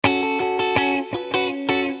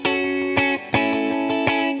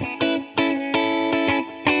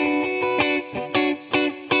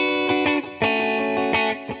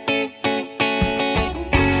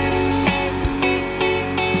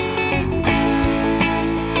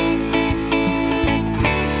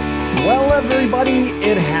everybody,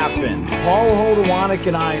 it happened. Paul Hodowanik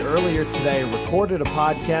and I earlier today recorded a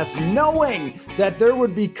podcast knowing that there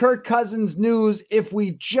would be Kirk Cousins news if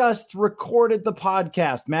we just recorded the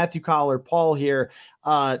podcast. Matthew Collar, Paul here,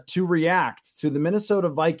 to react to the Minnesota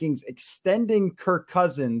Vikings extending Kirk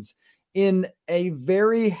Cousins in a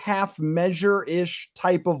very half measure-ish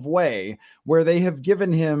type of way, where they have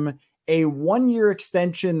given him a 1-year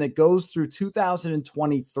extension that goes through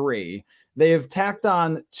 2023. They have tacked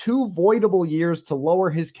on 2 voidable years to lower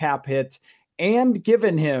his cap hit and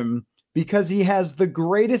given him, because he has the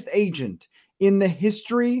greatest agent in the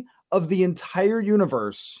history of the entire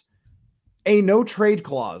universe, a no trade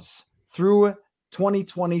clause through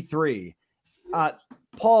 2023.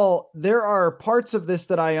 Paul, there are parts of this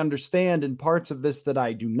that I understand and parts of this that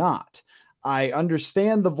I do not. I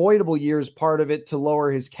understand the voidable years part of it to lower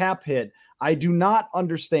his cap hit. I do not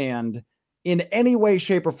understand in any way,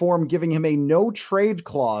 shape, or form giving him a no trade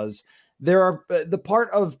clause. There are the part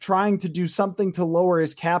of trying to do something to lower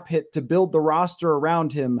his cap hit to build the roster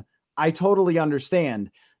around him. I totally understand.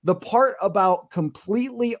 The part about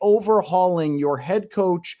completely overhauling your head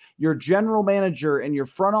coach, your general manager, and your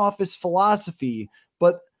front office philosophy,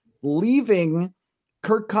 but leaving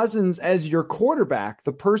Kirk Cousins as your quarterback,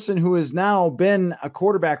 the person who has now been a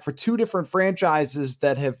quarterback for 2 different franchises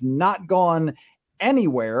that have not gone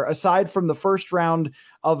anywhere aside from the first round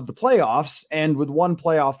of the playoffs, and with 1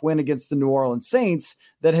 playoff win against the New Orleans Saints,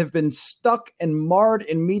 that have been stuck and marred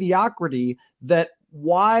in mediocrity, that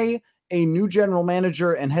why a new general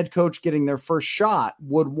manager and head coach getting their first shot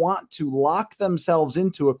would want to lock themselves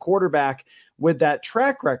into a quarterback with that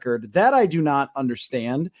track record, that I do not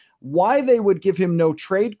understand. Why they would give him no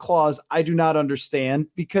trade clause, I do not understand,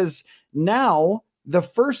 because now the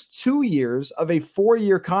first 2 years of a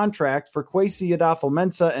 4-year contract for Kwesi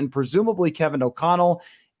Adofo-Mensah and presumably Kevin O'Connell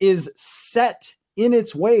is set in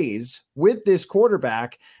its ways with this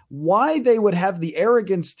quarterback. Why they would have the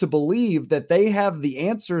arrogance to believe that they have the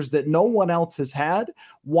answers that no one else has had,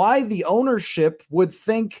 why the ownership would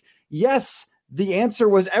think, yes, the answer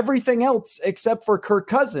was everything else except for Kirk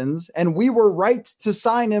Cousins, and we were right to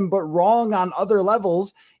sign him, but wrong on other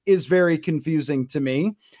levels, is very confusing to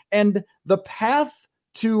me. And the path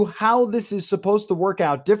to how this is supposed to work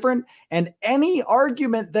out different, and any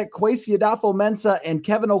argument that Kwesi Adofo-Mensah and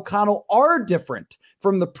Kevin O'Connell are different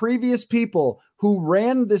from the previous people who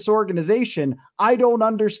ran this organization, I don't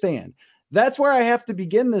understand. That's where I have to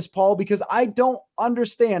begin this, Paul, because I don't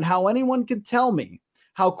understand how anyone can tell me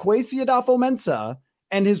how Kwesi Adofo-Mensah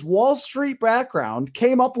and his Wall Street background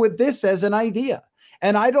came up with this as an idea.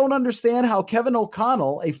 And I don't understand how Kevin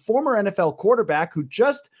O'Connell, a former NFL quarterback who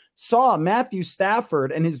just saw Matthew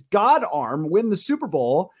Stafford and his God arm win the Super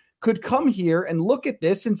Bowl, could come here and look at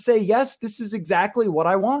this and say, yes, this is exactly what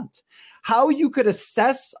I want. How you could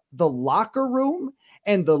assess the locker room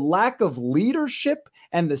and the lack of leadership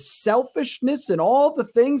and the selfishness and all the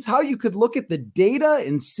things, how you could look at the data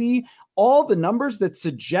and see all the numbers that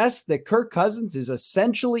suggest that Kirk Cousins is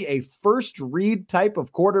essentially a first read type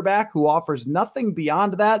of quarterback who offers nothing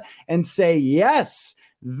beyond that, and say, yes,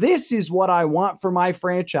 this is what I want for my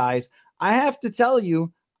franchise. I have to tell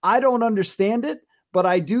you, I don't understand it, but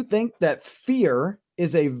I do think that fear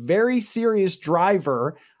is a very serious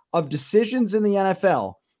driver of decisions in the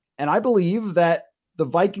NFL. And I believe that the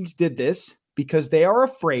Vikings did this because they are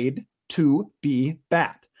afraid to be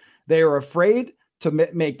bad. They are afraid to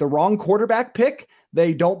make the wrong quarterback pick.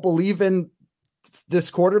 They don't believe in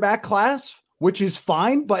this quarterback class, which is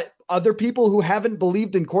fine, but other people who haven't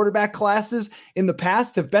believed in quarterback classes in the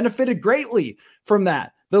past have benefited greatly from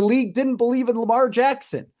that. The league didn't believe in Lamar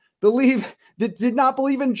Jackson. The league did not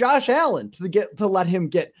believe in Josh Allen to let him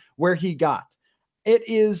get where he got. It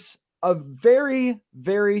is a very,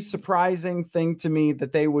 very surprising thing to me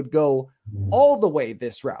that they would go all the way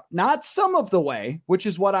this route, not some of the way, which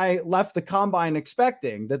is what I left the combine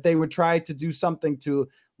expecting, that they would try to do something to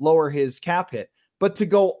lower his cap hit, but to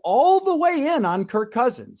go all the way in on Kirk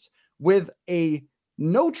Cousins with a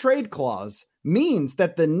no trade clause means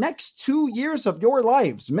that the next 2 years of your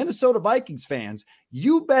lives, Minnesota Vikings fans,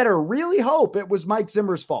 you better really hope it was Mike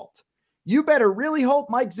Zimmer's fault. You better really hope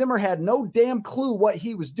Mike Zimmer had no damn clue what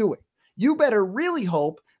he was doing. You better really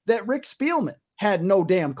hope that Rick Spielman had no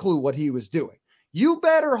damn clue what he was doing. You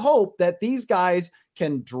better hope that these guys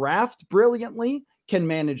can draft brilliantly, can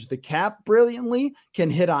manage the cap brilliantly,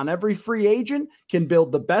 can hit on every free agent, can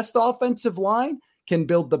build the best offensive line, can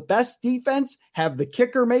build the best defense, have the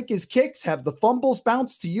kicker make his kicks, have the fumbles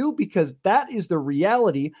bounce to you, because that is the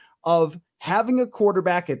reality of having a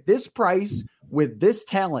quarterback at this price with this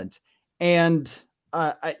talent. And,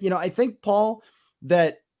 I think, Paul,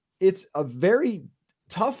 that it's a very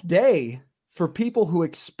tough day for people who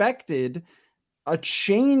expected a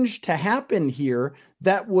change to happen here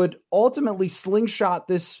that would ultimately slingshot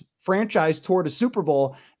this franchise toward a Super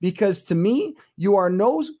Bowl, because to me, you are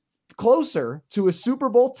no closer to a Super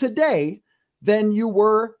Bowl today than you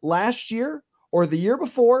were last year or the year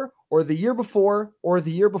before or the year before or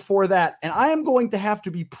the year before that. And I am going to have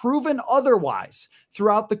to be proven otherwise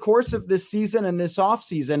throughout the course of this season and this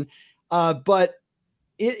offseason. But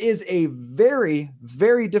it is a very,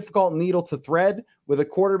 very difficult needle to thread with a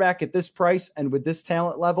quarterback at this price and with this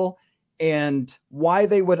talent level, and why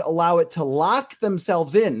they would allow it to lock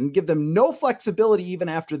themselves in and give them no flexibility even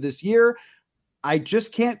after this year. I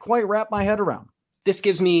just can't quite wrap my head around. This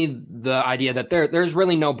gives me the idea that there's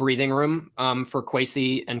really no breathing room for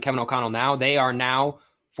Kwesi and Kevin O'Connell now. They are now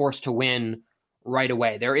forced to win right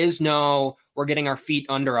away. There is no, we're getting our feet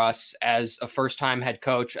under us as a first-time head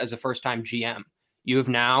coach, as a first-time GM. You have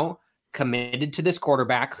now committed to this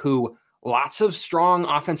quarterback who lots of strong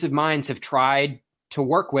offensive minds have tried to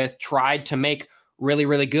work with, tried to make really,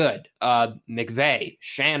 really good. McVay,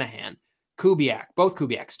 Shanahan, Kubiak, both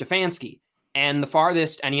Kubiak, Stefanski. And the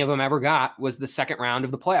farthest any of them ever got was the second round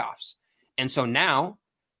of the playoffs. And so now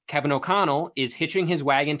Kevin O'Connell is hitching his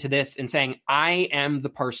wagon to this and saying, I am the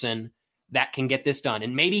person that can get this done.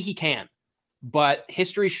 And maybe he can, but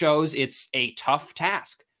history shows it's a tough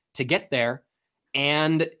task to get there.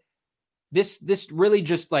 And this really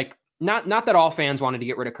just like, not that all fans wanted to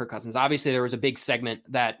get rid of Kirk Cousins. Obviously there was a big segment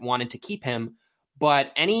that wanted to keep him,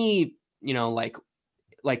 but any,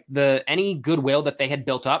 any goodwill that they had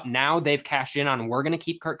built up, now they've cashed in on, we're going to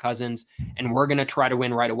keep Kirk Cousins and we're going to try to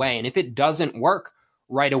win right away. And if it doesn't work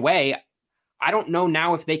right away, I don't know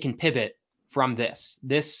now if they can pivot from this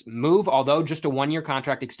move, although just a 1-year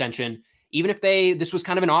contract extension, even if this was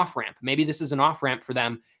kind of an off-ramp, maybe this is an off-ramp for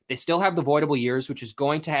them. They still have the voidable years, which is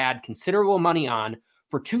going to add considerable money on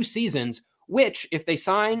for 2 seasons, which if they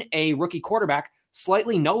sign a rookie quarterback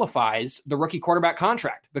slightly nullifies the rookie quarterback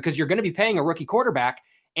contract, because you're going to be paying a rookie quarterback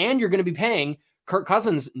and you're going to be paying Kirk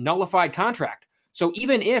Cousins' nullified contract. So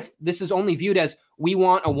even if this is only viewed as, we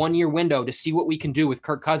want a 1-year window to see what we can do with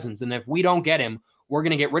Kirk Cousins, and if we don't get him, we're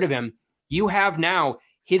going to get rid of him, you have now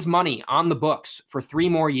his money on the books for 3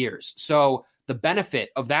 more years. So the benefit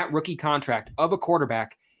of that rookie contract of a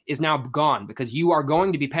quarterback is now gone, because you are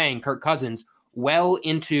going to be paying Kirk Cousins well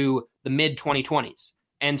into the mid-2020s.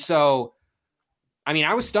 And so, I mean,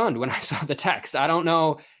 I was stunned when I saw the text. I don't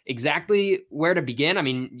know exactly where to begin. I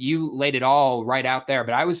mean, you laid it all right out there,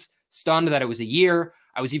 but I was stunned that it was a year.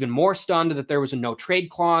 I was even more stunned that there was a no trade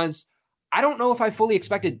clause. I don't know if I fully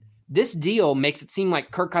expected. This deal makes it seem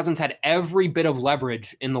like Kirk Cousins had every bit of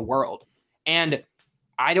leverage in the world. And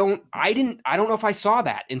I don't know if I saw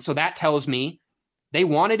that. And so that tells me they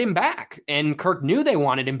wanted him back, and Kirk knew they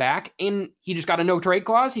wanted him back, and he just got a no trade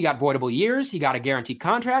clause. He got voidable years. He got a guaranteed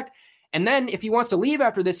contract. And then if he wants to leave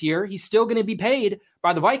after this year, he's still going to be paid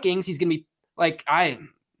by the Vikings. He's going to be like, I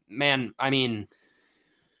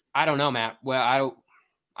don't know, Matt. Well,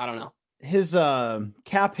 I don't know. His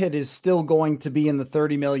cap hit is still going to be in the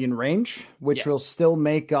 30 million range, which will still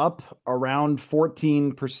make up around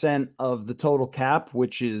 14% of the total cap,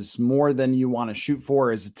 which is more than you want to shoot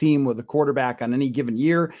for as a team with a quarterback on any given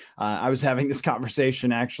year. I was having this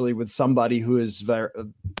conversation actually with somebody who is very,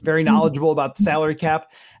 very knowledgeable about the salary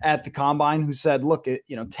cap at the combine, who said, look,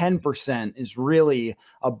 10% is really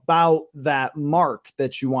about that mark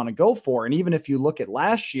that you want to go for. And even if you look at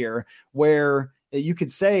last year, where you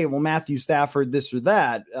could say, well, Matthew Stafford, this or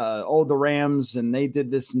that, the Rams, and they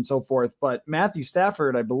did this and so forth. But Matthew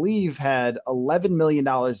Stafford, I believe, had $11 million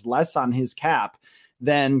less on his cap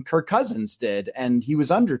than Kirk Cousins did. And he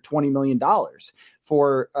was under $20 million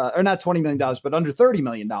for, or not $20 million, but under $30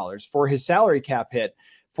 million for his salary cap hit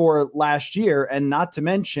for last year. And not to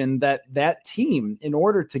mention that team, in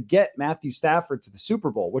order to get Matthew Stafford to the Super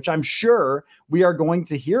Bowl, which I'm sure we are going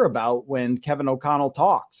to hear about when Kevin O'Connell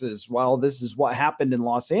talks, as well, this is what happened in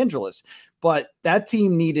Los Angeles. But that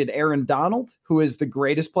team needed Aaron Donald, who is the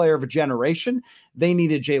greatest player of a generation. They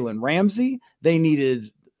needed Jalen Ramsey. They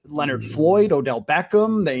needed Leonard Floyd, Odell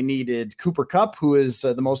Beckham. They needed Cooper Kupp, who is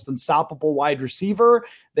the most unstoppable wide receiver.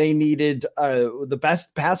 They needed the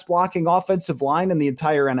best pass blocking offensive line in the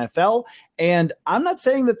entire NFL. And I'm not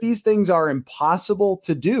saying that these things are impossible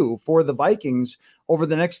to do for the Vikings over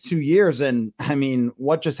the next 2 years. And I mean,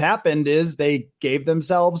 what just happened is they gave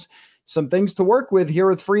themselves some things to work with here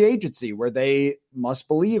with free agency, where they must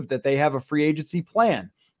believe that they have a free agency plan.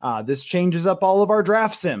 This changes up all of our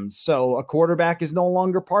draft sims, so a quarterback is no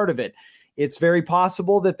longer part of it. It's very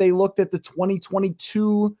possible that they looked at the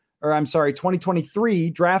 2022 2023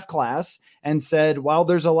 draft class and said, well,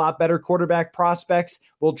 there's a lot better quarterback prospects.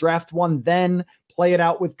 We'll draft one then, play it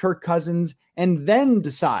out with Kirk Cousins, and then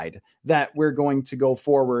decide that we're going to go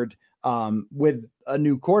forward with a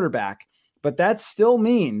new quarterback. But that still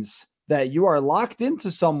means that you are locked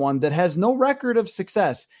into someone that has no record of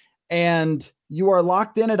success, and you are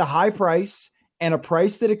locked in at a high price and a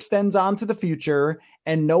price that extends on to the future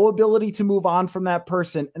and no ability to move on from that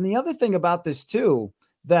person. And the other thing about this too,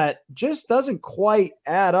 that just doesn't quite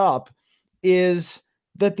add up, is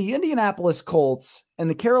that the Indianapolis Colts and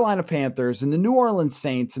the Carolina Panthers and the New Orleans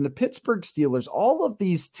Saints and the Pittsburgh Steelers, all of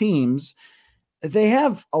these teams, they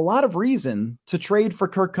have a lot of reason to trade for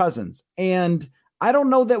Kirk Cousins. And I don't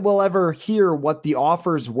know that we'll ever hear what the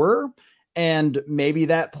offers were, and maybe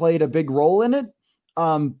that played a big role in it.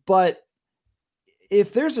 But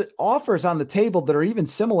if there's offers on the table that are even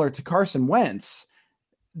similar to Carson Wentz,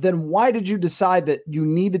 then why did you decide that you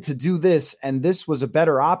needed to do this and this was a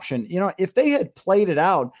better option? You know, if they had played it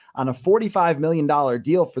out on a $45 million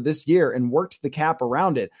deal for this year and worked the cap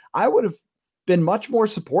around it, I would have been much more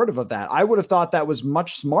supportive of that. I would have thought that was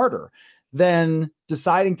much smarter than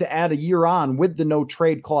deciding to add a year on with the no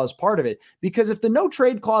trade clause part of it. Because if the no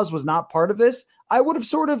trade clause was not part of this, I would have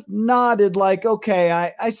sort of nodded like, okay,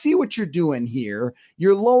 I see what you're doing here.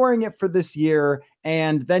 You're lowering it for this year,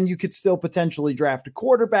 and then you could still potentially draft a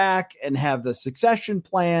quarterback and have the succession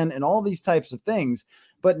plan and all these types of things.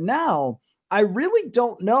 But now I really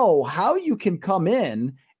don't know how you can come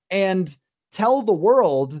in and tell the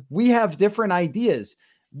world we have different ideas.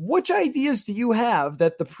 Which ideas do you have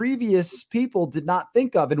that the previous people did not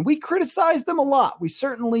think of? And we criticized them a lot. We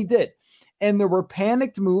certainly did. And there were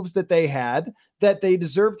panicked moves that they had that they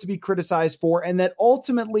deserved to be criticized for and that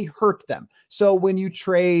ultimately hurt them. So when you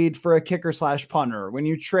trade for a kicker/punter, when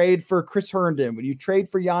you trade for Chris Herndon, when you trade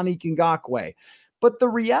for Yannick Ngakoue. But the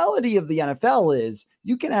reality of the NFL is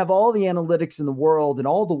you can have all the analytics in the world and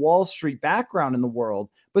all the Wall Street background in the world,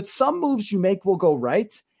 but some moves you make will go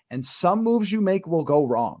right and some moves you make will go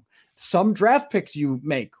wrong. Some draft picks you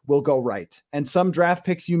make will go right and some draft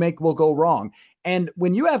picks you make will go wrong. And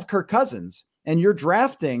when you have Kirk Cousins and you're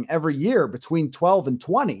drafting every year between 12 and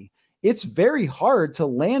 20, it's very hard to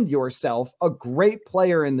land yourself a great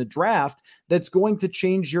player in the draft that's going to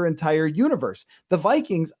change your entire universe. The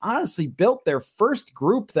Vikings honestly built their first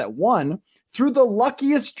group that won through the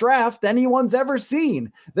luckiest draft anyone's ever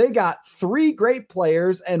seen. They got 3 great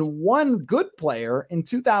players and 1 good player in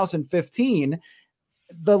 2015.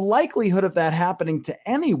 The likelihood of that happening to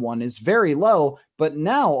anyone is very low, but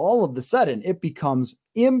now all of a sudden it becomes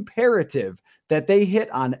imperative that they hit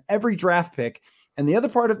on every draft pick. And the other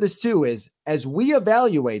part of this too is as we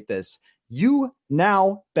evaluate this, you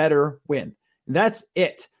now better win. That's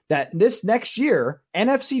it. That this next year,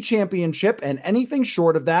 NFC Championship and anything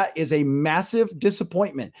short of that is a massive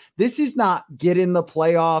disappointment. This is not get in the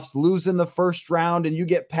playoffs, lose in the first round, and you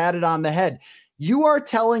get patted on the head. You are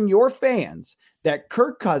telling your fans that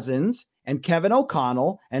Kirk Cousins and Kevin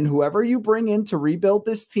O'Connell and whoever you bring in to rebuild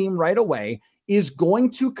this team right away is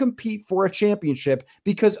going to compete for a championship,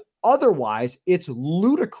 because otherwise it's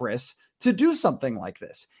ludicrous to do something like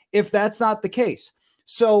this if that's not the case.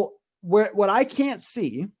 So what I can't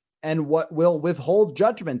see and what we'll withhold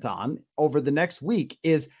judgment on over the next week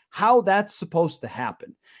is how that's supposed to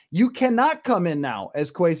happen. You cannot come in now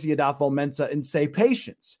as Kwesi Adolfo-Mensah and say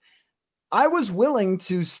patience. I was willing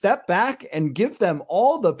to step back and give them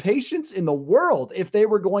all the patience in the world if they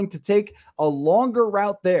were going to take a longer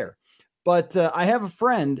route there. But I have a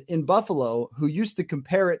friend in Buffalo who used to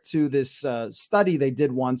compare it to this study they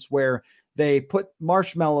did once where they put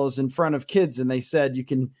marshmallows in front of kids and they said you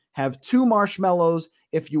can have 2 marshmallows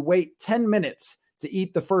if you wait 10 minutes to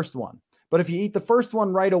eat the first one. But if you eat the first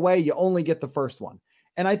one right away, you only get the first one.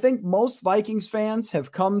 And I think most Vikings fans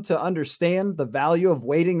have come to understand the value of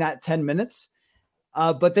waiting that 10 minutes,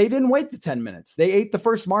 but they didn't wait the 10 minutes. They ate the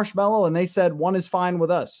first marshmallow and they said, 1 is fine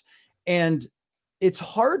with us. And it's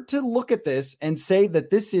hard to look at this and say that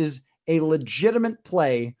this is a legitimate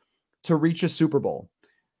play to reach a Super Bowl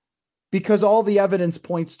because all the evidence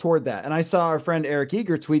points toward that. And I saw our friend Eric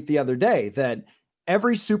Eager tweet the other day that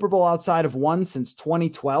every Super Bowl outside of one since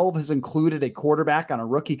 2012 has included a quarterback on a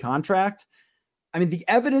rookie contract. I mean, the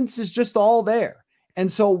evidence is just all there.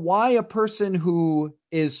 And so why a person who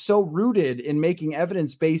is so rooted in making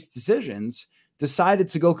evidence-based decisions decided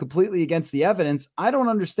to go completely against the evidence, I don't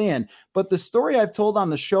understand. But the story I've told on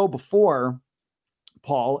the show before,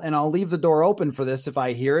 Paul, and I'll leave the door open for this. If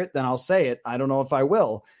I hear it, then I'll say it. I don't know if I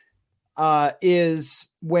will, is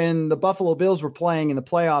when the Buffalo Bills were playing in the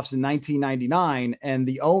playoffs in 1999 and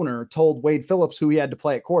the owner told Wade Phillips who he had to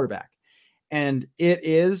play at quarterback. And it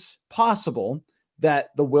is possible that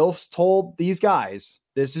the Wilfs told these guys,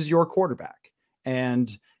 this is your quarterback,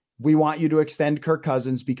 and we want you to extend Kirk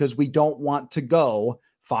Cousins because we don't want to go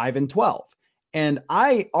 5-12. And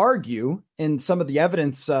I argue in some of the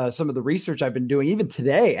evidence, some of the research I've been doing, even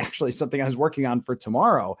today, actually, something I was working on for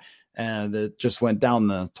tomorrow, and it just went down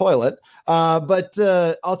the toilet. But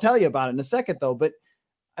I'll tell you about it in a second, though. But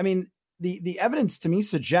I mean, the evidence to me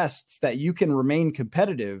suggests that you can remain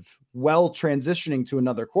competitive while transitioning to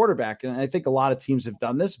another quarterback. And I think a lot of teams have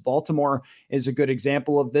done this. Baltimore is a good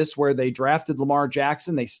example of this, where they drafted Lamar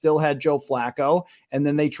Jackson. They still had Joe Flacco, and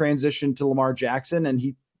then they transitioned to Lamar Jackson, and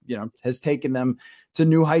he, has taken them to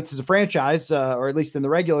new heights as a franchise, or at least in the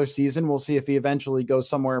regular season. We'll see if he eventually goes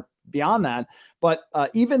somewhere beyond that. But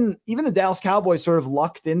even the Dallas Cowboys sort of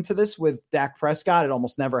lucked into this with Dak Prescott. It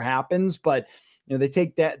almost never happens, but they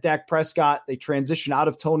take Dak Prescott, they transition out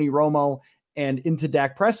of Tony Romo and into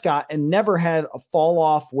Dak Prescott, and never had a fall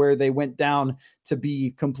off where they went down to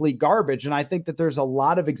be complete garbage. And I think that there's a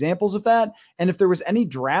lot of examples of that. And if there was any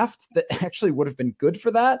draft that actually would have been good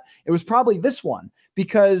for that, it was probably this one,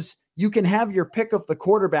 because you can have your pick of the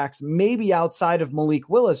quarterbacks maybe outside of Malik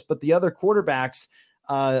Willis, but the other quarterbacks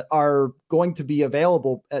are going to be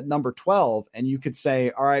available at number 12. And you could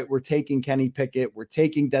say, all right, we're taking Kenny Pickett, we're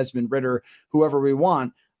taking Desmond Ridder, whoever we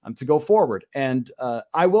want to go forward. And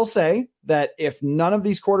I will say that if none of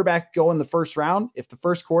these quarterbacks go in the first round, if the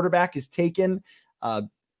first quarterback is taken,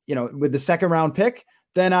 with the second round pick,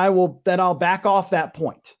 then I'll back off that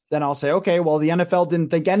point. Then I'll say, okay, well, the NFL didn't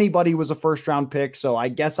think anybody was a first round pick, so I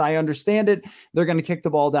guess I understand it. They're going to kick the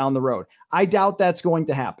ball down the road. I doubt that's going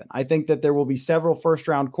to happen. I think that there will be several first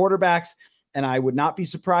round quarterbacks, and I would not be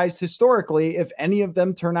surprised historically if any of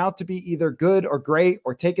them turn out to be either good or great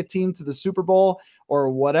or take a team to the Super Bowl or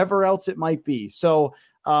whatever else it might be. So,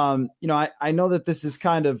 I know that this is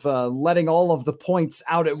kind of letting all of the points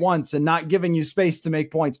out at once and not giving you space to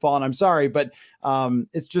make points, Paul, and I'm sorry, but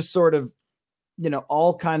it's just sort of,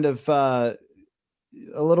 all kind of a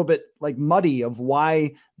little bit like muddy of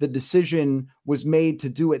why the decision was made to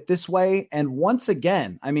do it this way. And once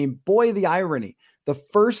again, I mean, boy, the irony, the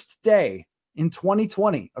first day in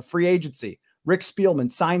 2020 of free agency, Rick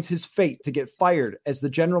Spielman signs his fate to get fired as the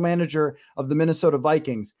general manager of the Minnesota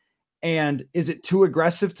Vikings. And is it too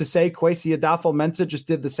aggressive to say Kwesi Adolfo-Mensah just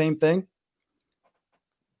did the same thing?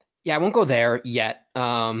 Yeah, I won't go there yet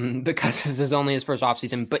because this is only his first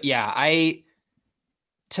offseason. But yeah,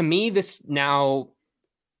 to me, this now,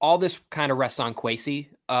 all this kind of rests on Kwesi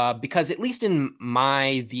because at least in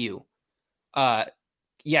my view,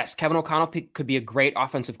 yes, Kevin O'Connell could be a great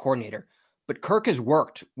offensive coordinator, but Kirk has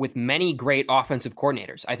worked with many great offensive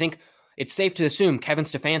coordinators. I think it's safe to assume Kevin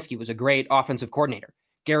Stefanski was a great offensive coordinator.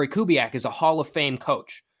 Gary Kubiak is a Hall of Fame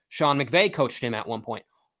coach. Sean McVay coached him at one point.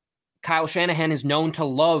 Kyle Shanahan is known to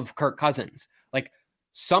love Kirk Cousins. Like,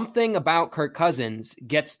 something about Kirk Cousins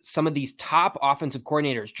gets some of these top offensive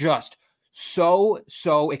coordinators just so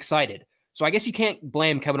excited. So I guess you can't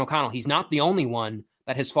blame Kevin O'Connell. He's not the only one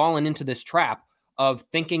that has fallen into this trap of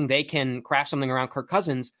thinking they can craft something around Kirk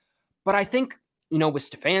Cousins. But I think, with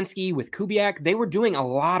Stefanski, with Kubiak, they were doing a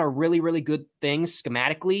lot of really, really good things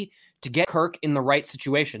schematically to get Kirk in the right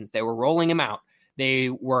situations. They were rolling him out. They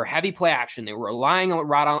were heavy play action. They were relying a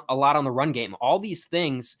lot on the run game. All these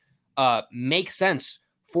things make sense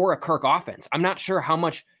for a Kirk offense. I'm not sure how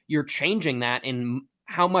much you're changing that and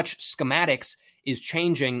how much schematics is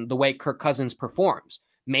changing the way Kirk Cousins performs.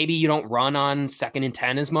 Maybe you don't run on 2nd and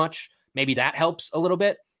 10 as much. Maybe that helps a little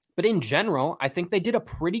bit. But in general, I think they did a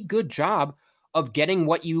pretty good job of getting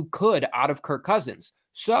what you could out of Kirk Cousins.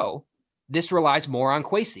 So this relies more on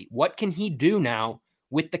Kwesi. What can he do now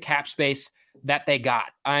with the cap space that they got?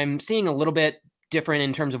 I'm seeing a little bit different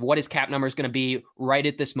in terms of what his cap number is going to be right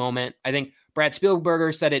at this moment. I think Brad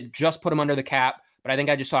Spielberger said it just put him under the cap, but I think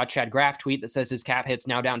I just saw a Chad Graff tweet that says his cap hit's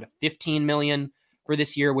now down to $15 million for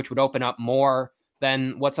this year, which would open up more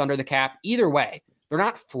than what's under the cap. Either way, they're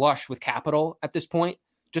not flush with capital at this point.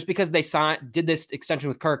 Just because they did this extension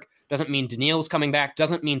with Kirk doesn't mean Daniil's coming back,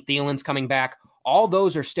 doesn't mean Thielen's coming back. All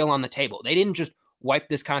those are still on the table. They didn't just wipe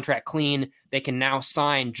this contract clean. They can now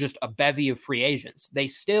sign just a bevy of free agents. They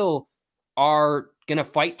still are going to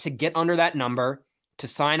fight to get under that number, to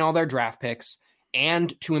sign all their draft picks,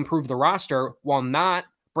 and to improve the roster while not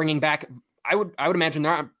bringing back, I would imagine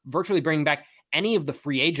they're not virtually bringing back any of the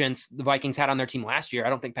free agents the Vikings had on their team last year. I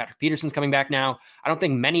don't think Patrick Peterson's coming back now. I don't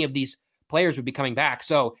think many of these players would be coming back.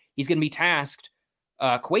 So he's going to be tasked,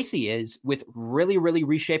 Kwesi is, with really, really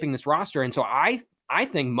reshaping this roster. And so I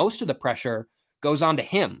think most of the pressure goes on to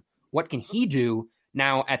him. What can he do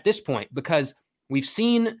now at this point? Because we've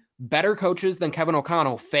seen better coaches than Kevin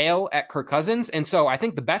O'Connell fail at Kirk Cousins. And so I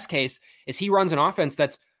think the best case is he runs an offense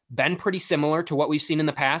that's been pretty similar to what we've seen in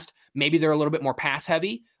the past. Maybe they're a little bit more pass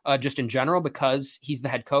heavy, just in general, because he's the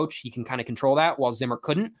head coach. He can kind of control that while Zimmer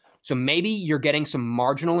couldn't. So maybe you're getting some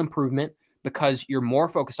marginal improvement because you're more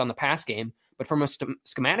focused on the pass game. But from a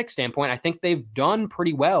schematic standpoint, I think they've done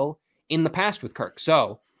pretty well in the past with Kirk.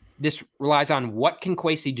 So this relies on what can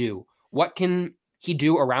Kwesi do? What can he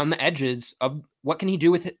do around the edges of what can he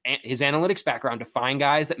do with his analytics background to find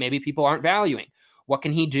guys that maybe people aren't valuing? What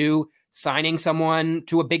can he do signing someone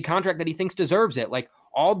to a big contract that he thinks deserves it? Like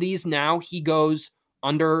all these now he goes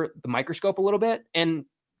under the microscope a little bit. And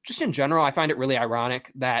just in general, I find it really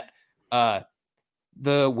ironic that the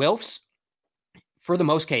Wilfs, for the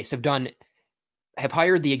most case, have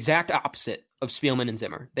hired the exact opposite of Spielman and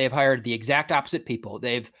Zimmer. They have hired the exact opposite people.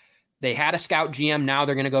 They had a scout GM. Now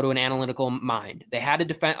they're going to go to an analytical mind. They had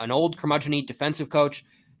an old curmudgeon defensive coach.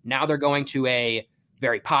 Now they're going to a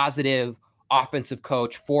very positive offensive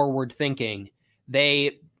coach, forward thinking.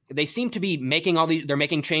 They seem to be making they're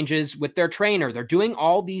making changes with their trainer. They're doing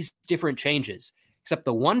all these different changes, except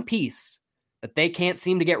the one piece that they can't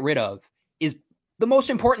seem to get rid of is the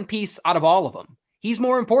most important piece out of all of them. He's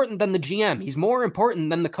more important than the GM. He's more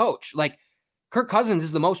important than the coach. Like Kirk Cousins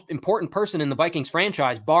is the most important person in the Vikings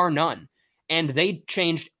franchise, bar none. And they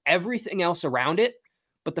changed everything else around it.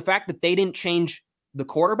 But the fact that they didn't change the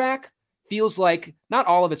quarterback feels like not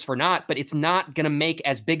all of it's for naught, but it's not going to make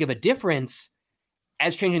as big of a difference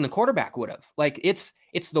as changing the quarterback would have. Like it's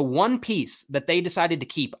the one piece that they decided to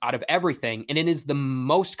keep out of everything. And it is the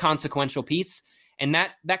most consequential piece. And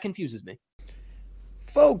that confuses me.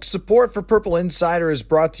 Folks, support for Purple Insider is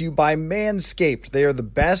brought to you by Manscaped. They are the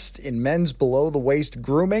best in men's below-the-waist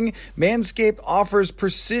grooming. Manscaped offers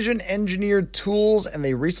precision-engineered tools, and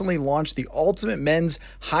they recently launched the Ultimate Men's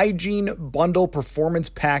Hygiene Bundle Performance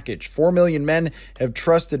Package. 4 million men have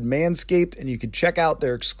trusted Manscaped, and you can check out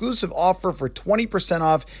their exclusive offer for 20%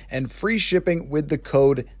 off and free shipping with the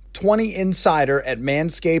code 20insider at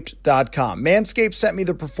manscaped.com. Manscaped sent me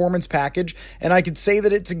the performance package, and I could say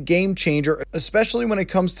that it's a game changer, especially when it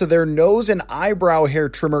comes to their nose and eyebrow hair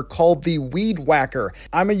trimmer called the Weed Whacker.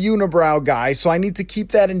 I'm a unibrow guy, so I need to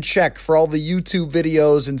keep that in check for all the YouTube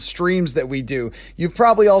videos and streams that we do. You've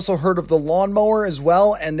probably also heard of the lawnmower as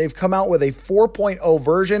well, and they've come out with a 4.0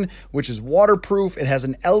 version, which is waterproof. It has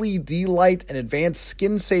an LED light and advanced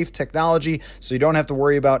skin-safe technology, so you don't have to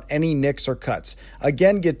worry about any nicks or cuts.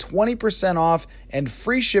 Again, get 20% off and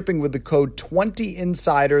free shipping with the code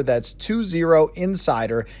 20insider. That's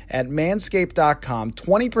 20insider at manscaped.com.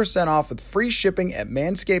 20% off with free shipping at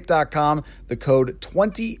manscaped.com. The code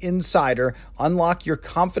 20insider. Unlock your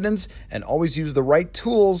confidence and always use the right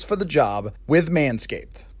tools for the job with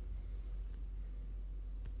Manscaped.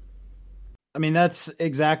 I mean, that's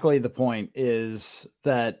exactly the point, is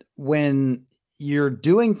that when you're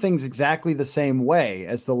doing things exactly the same way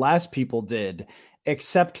as the last people did,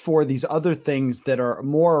 except for these other things that are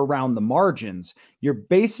more around the margins, you're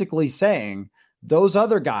basically saying those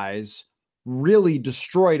other guys really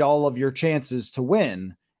destroyed all of your chances to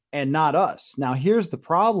win and not us. Now, here's the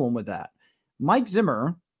problem with that. Mike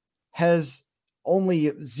Zimmer has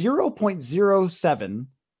only 0.07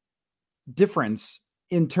 difference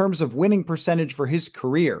in terms of winning percentage for his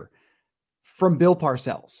career from Bill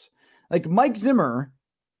Parcells. Like Mike Zimmer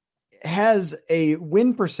has a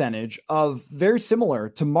win percentage of very similar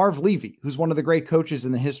to Marv Levy, who's one of the great coaches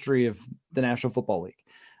in the history of the National Football League.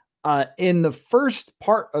 In the first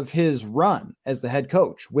part of his run as the head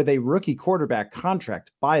coach with a rookie quarterback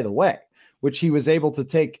contract, by the way, which he was able to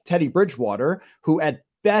take Teddy Bridgewater, who at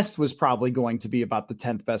best was probably going to be about the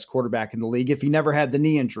 10th best quarterback in the league if he never had the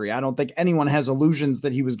knee injury. I don't think anyone has illusions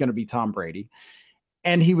that he was going to be Tom Brady.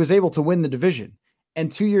 And he was able to win the division. And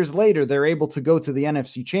 2 years later, they're able to go to the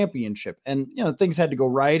NFC Championship. And, you know, things had to go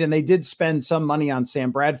right. And they did spend some money on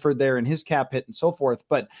Sam Bradford there and his cap hit and so forth.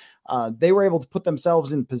 But they were able to put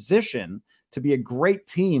themselves in position to be a great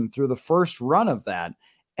team through the first run of that.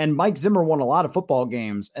 And Mike Zimmer won a lot of football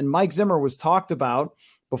games. And Mike Zimmer was talked about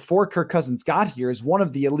before Kirk Cousins got here as one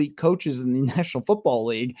of the elite coaches in the National Football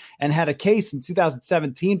League and had a case in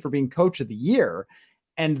 2017 for being coach of the year.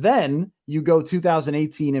 And then you go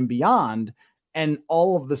 2018 and beyond, and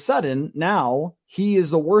all of the sudden, now he is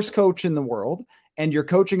the worst coach in the world, and your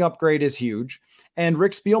coaching upgrade is huge. And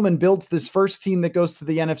Rick Spielman builds this first team that goes to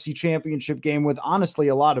the NFC Championship game with, honestly,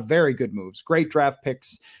 a lot of very good moves, great draft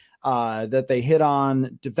picks that they hit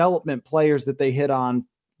on, development players that they hit on,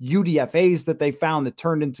 UDFAs that they found that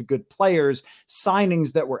turned into good players,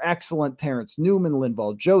 signings that were excellent, Terrence Newman,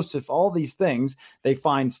 Linval Joseph, all these things. They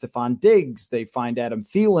find Stephon Diggs, they find Adam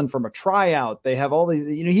Thielen from a tryout. They have all these,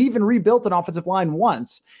 he even rebuilt an offensive line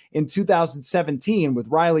once in 2017 with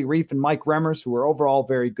Riley Reif and Mike Remmers, who were overall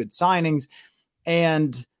very good signings.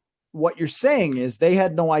 And what you're saying is they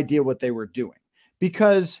had no idea what they were doing,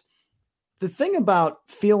 because the thing about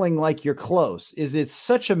feeling like you're close is it's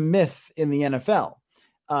such a myth in the NFL.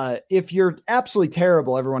 If you're absolutely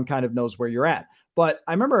terrible, everyone kind of knows where you're at. But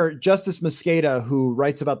I remember Justice Mosqueda, who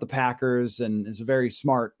writes about the Packers and is a very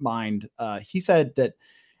smart mind. He said that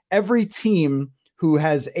every team who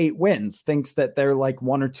has 8 wins thinks that they're like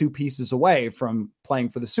 1 or 2 pieces away from playing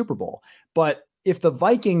for the Super Bowl. But if the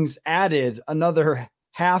Vikings added another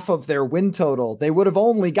half of their win total, they would have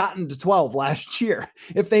only gotten to 12 last year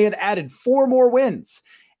if they had added 4 more wins.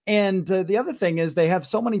 And the other thing is they have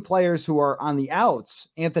so many players who are on the outs.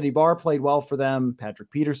 Anthony Barr played well for them. Patrick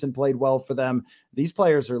Peterson played well for them. These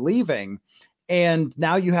players are leaving, and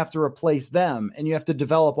now you have to replace them, and you have to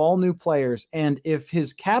develop all new players. And if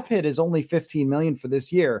his cap hit is only $15 million for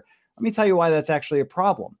this year, let me tell you why that's actually a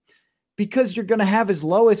problem. Because you're going to have his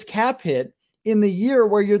lowest cap hit in the year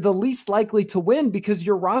where you're the least likely to win because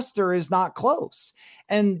your roster is not close.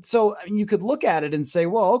 And so you could look at it and say,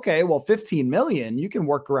 well, okay, well, 15 million, you can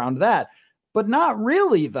work around that, but not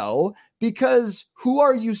really though, because who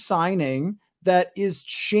are you signing that is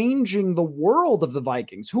changing the world of the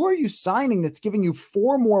Vikings? Who are you signing that's giving you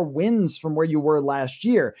 4 more wins from where you were last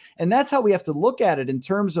year? And that's how we have to look at it in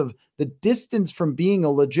terms of the distance from being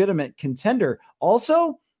a legitimate contender.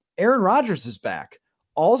 Also, Aaron Rodgers is back.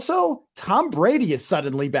 Also, Tom Brady is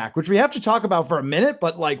suddenly back, which we have to talk about for a minute,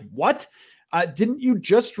 but like, what? Didn't you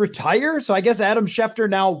just retire? So I guess Adam Schefter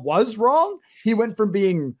now was wrong. He went from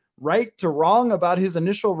being right to wrong about his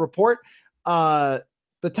initial report. But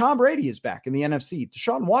Tom Brady is back in the NFC.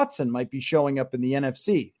 Deshaun Watson might be showing up in the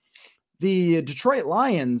NFC. The Detroit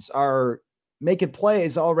Lions are making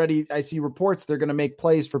plays already. I see reports they're going to make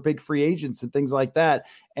plays for big free agents and things like that.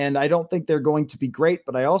 And I don't think they're going to be great,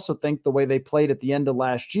 but I also think the way they played at the end of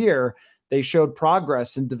last year, they showed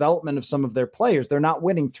progress and development of some of their players. They're not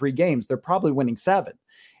winning 3 games. They're probably winning 7.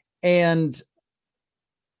 And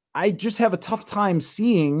I just have a tough time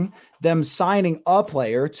seeing them signing a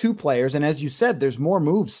player, 2 players. And as you said, there's more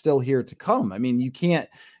moves still here to come. I mean, you can't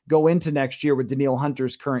go into next year with Danielle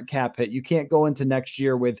Hunter's current cap hit. You can't go into next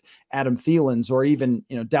year with Adam Thielen's, or even,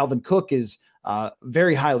 Dalvin Cook is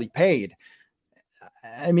very highly paid.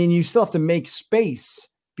 I mean, you still have to make space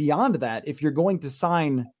beyond that if you're going to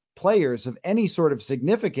sign players of any sort of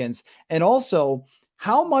significance. And also,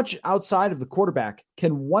 how much outside of the quarterback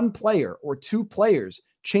can 1 player or 2 players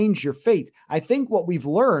change your fate? I think what we've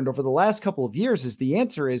learned over the last couple of years is the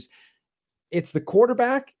answer is it's the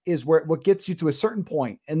quarterback is what gets you to a certain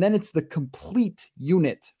point, and then it's the complete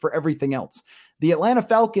unit for everything else. The Atlanta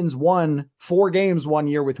Falcons won 4 games one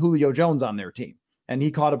year with Julio Jones on their team, and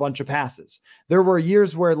he caught a bunch of passes. There were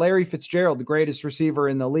years where Larry Fitzgerald, the greatest receiver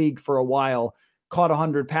in the league for a while, caught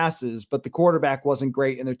 100 passes, but the quarterback wasn't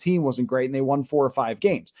great and their team wasn't great, and they won 4 or 5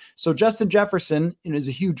 games. So Justin Jefferson is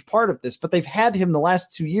a huge part of this, but they've had him the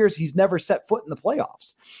last 2 years. He's never set foot in the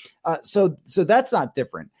playoffs. So that's not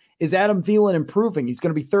different. Is Adam Thielen improving? He's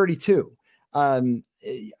going to be 32.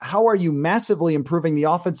 How are you massively improving the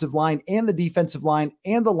offensive line and the defensive line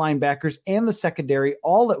and the linebackers and the secondary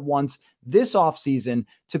all at once this offseason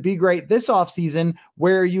to be great this offseason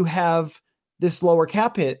where you have this lower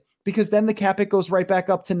cap hit? Because then the cap hit goes right back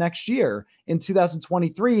up to next year in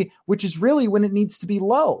 2023, which is really when it needs to be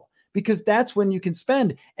low, because that's when you can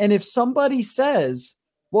spend. And if somebody says,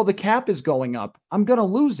 well, the cap is going up, I'm going to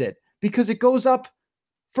lose it, because it goes up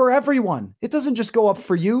for everyone. It doesn't just go up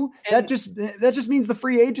for you. That just means the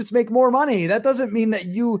free agents make more money. That doesn't mean that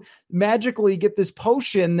you magically get this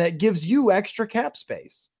potion that gives you extra cap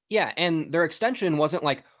space. Yeah, and their extension wasn't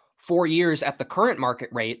like 4 years at the current market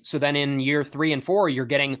rate. So then in year 3 and 4, you're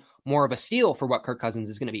getting more of a steal for what Kirk Cousins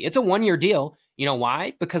is going to be. It's a 1-year deal. You know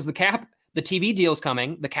why? Because the TV deal is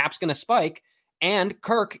coming, the cap's going to spike, and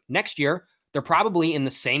Kirk next year, they're probably in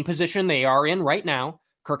the same position they are in right now.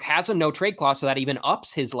 Kirk has a no trade clause, so that even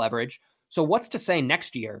ups his leverage. So what's to say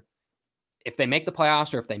next year, if they make the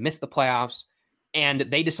playoffs or if they miss the playoffs and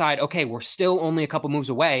they decide, okay, we're still only a couple moves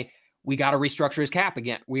away, we got to restructure his cap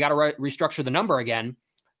again. We got to restructure the number again.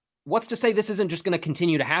 What's to say this isn't just going to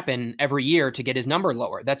continue to happen every year to get his number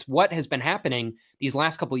lower? That's what has been happening these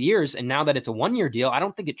last couple of years. And now that it's a 1-year deal, I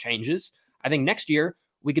don't think it changes. I think next year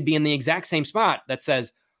we could be in the exact same spot that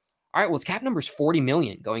says, all right, well, his cap number is 40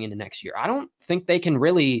 million going into next year. I don't think they can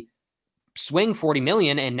really swing 40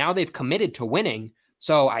 million. And now they've committed to winning.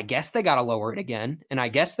 So I guess they got to lower it again. And I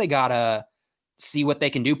guess they got to see what they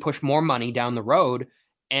can do, push more money down the road.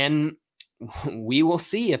 And we will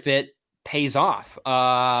see if it pays off.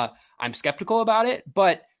 I'm skeptical about it,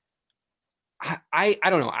 but I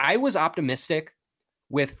don't know. I was optimistic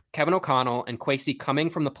with Kevin O'Connell and Kwesi coming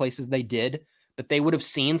from the places they did, that they would have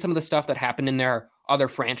seen some of the stuff that happened in their other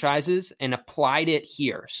franchises and applied it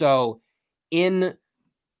here. So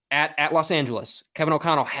at Los Angeles, Kevin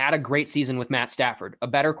O'Connell had a great season with Matt Stafford, a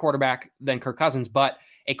better quarterback than Kirk Cousins, but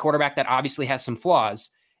a quarterback that obviously has some flaws.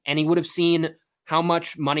 And he would have seen how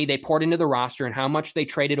much money they poured into the roster and how much they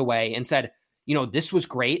traded away and said, this was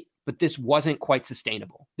great, but this wasn't quite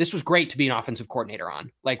sustainable. This was great to be an offensive coordinator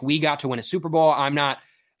on. Like, we got to win a Super Bowl. I'm not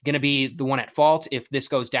going to be the one at fault if this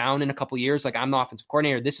goes down in a couple of years. Like, I'm the offensive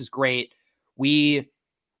coordinator. This is great. We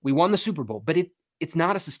won the Super Bowl, but it's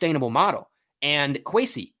not a sustainable model. And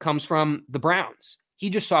Kwesi comes from the Browns.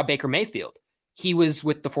 He just saw Baker Mayfield. He was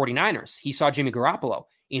with the 49ers. He saw Jimmy Garoppolo.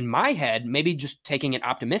 In my head, maybe just taking it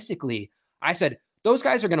optimistically, I said, those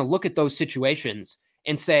guys are going to look at those situations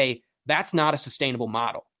and say, that's not a sustainable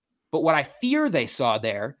model. But what I fear they saw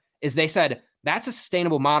there is they said, that's a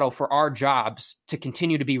sustainable model for our jobs to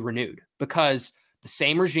continue to be renewed, because the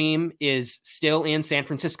same regime is still in San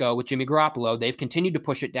Francisco with Jimmy Garoppolo. They've continued to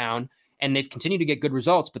push it down and they've continued to get good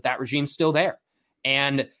results, but that regime's still there.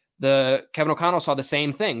 And the Kevin O'Connell saw the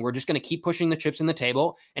same thing. We're just going to keep pushing the chips in the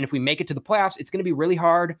table. And if we make it to the playoffs, it's going to be really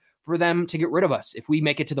hard for them to get rid of us. If we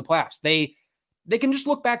make it to the playoffs, they can just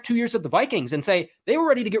look back 2 years at the Vikings and say they were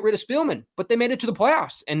ready to get rid of Spielman, but they made it to the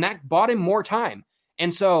playoffs and that bought him more time.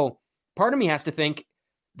 And so part of me has to think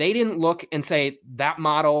they didn't look and say that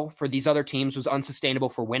model for these other teams was unsustainable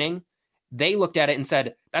for winning. They looked at it and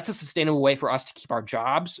said, that's a sustainable way for us to keep our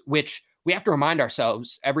jobs, which we have to remind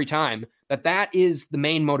ourselves every time that is the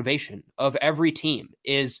main motivation of every team,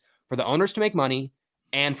 is for the owners to make money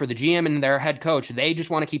and for the GM and their head coach. They just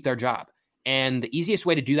want to keep their job. And the easiest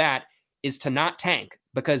way to do that is to not tank,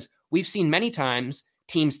 because we've seen many times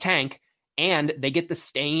teams tank and they get the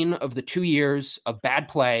stain of the 2 years of bad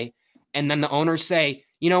play. And then the owners say,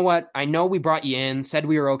 you know what? I know we brought you in, said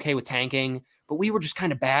we were okay with tanking, but we were just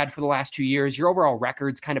kind of bad for the last 2 years. Your overall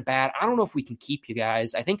record's kind of bad. I don't know if we can keep you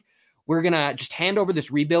guys. I think we're going to just hand over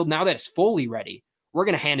this rebuild. Now that it's fully ready, we're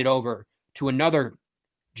going to hand it over to another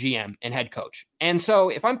GM and head coach. And so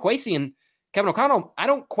if I'm Kwesi and Kevin O'Connell, I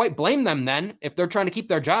don't quite blame them then if they're trying to keep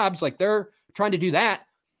their jobs, like they're trying to do that.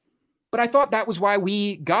 But I thought that was why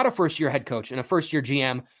we got a first-year head coach and a first-year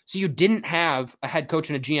GM. So you didn't have a head coach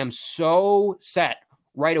and a GM so set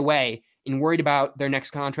right away and worried about their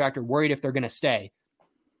next contract or worried if they're going to stay.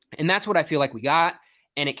 And that's what I feel like we got.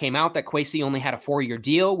 And it came out that Kwesi only had a 4-year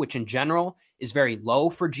deal, which in general is very low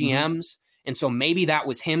for GMs. Mm-hmm. And so maybe that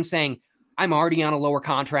was him saying, I'm already on a lower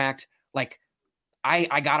contract. Like,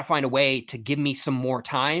 I got to find a way to give me some more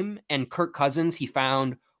time. And Kirk Cousins, he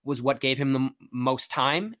found, was what gave him the most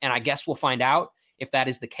time. And I guess we'll find out if that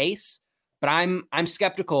is the case. But I'm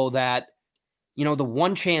skeptical that, the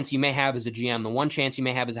one chance you may have as a GM, the one chance you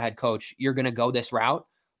may have as a head coach, you're going to go this route.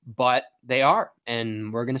 But they are,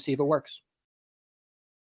 and we're going to see if it works.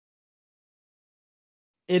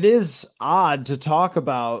 It is odd to talk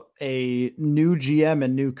about a new GM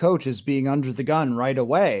and new coach as being under the gun right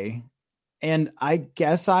away. And I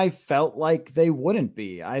guess I felt like they wouldn't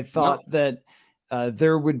be. I thought that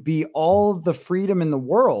there would be all the freedom in the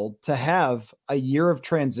world to have a year of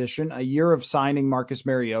transition, a year of signing Marcus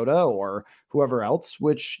Mariota or whoever else,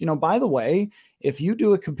 which, by the way, if you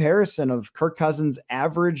do a comparison of Kirk Cousins'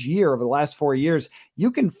 average year over the last 4 years, you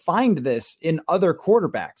can find this in other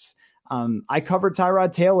quarterbacks. I covered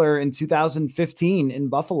Tyrod Taylor in 2015 in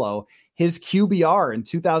Buffalo. His QBR in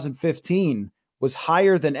 2015 was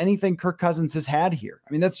higher than anything Kirk Cousins has had here.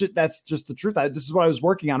 I mean, that's just the truth. This is what I was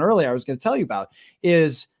working on earlier. I was going to tell you about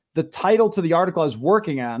is the title to the article I was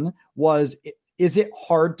working on was, is it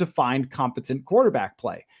hard to find competent quarterback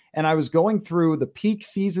play? And I was going through the peak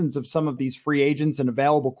seasons of some of these free agents and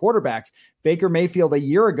available quarterbacks. Baker Mayfield a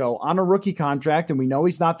year ago on a rookie contract, and we know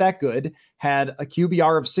he's not that good, had a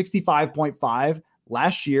QBR of 65.5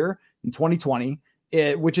 last year in 2020,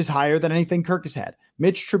 which is higher than anything Kirk has had.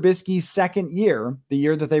 Mitch Trubisky's second year, the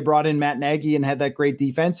year that they brought in Matt Nagy and had that great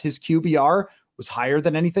defense, his QBR was higher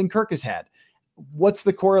than anything Kirk has had. What's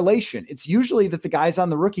the correlation? It's usually that the guy's on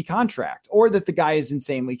the rookie contract or that the guy is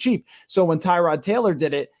insanely cheap. So when Tyrod Taylor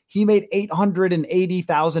did it, he made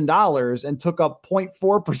 $880,000 and took up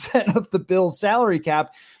 0.4% of the Bills' salary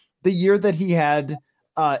cap the year that he had.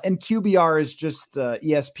 And QBR is just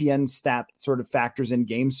ESPN stat sort of factors in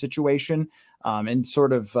game situation and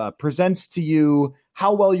sort of presents to you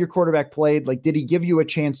how well your quarterback played. Like, did he give you a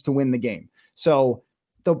chance to win the game? So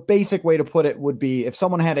the basic way to put it would be if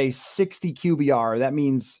someone had a 60 QBR, that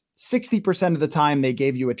means 60% of the time they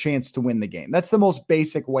gave you a chance to win the game. That's the most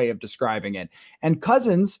basic way of describing it. And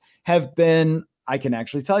Cousins have been, I can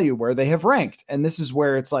actually tell you where they have ranked. And this is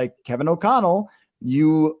where it's like, Kevin O'Connell,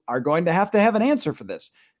 you are going to have an answer for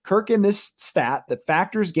this. Kirk in this stat that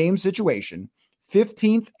factors game situation,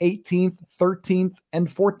 15th, 18th, 13th, and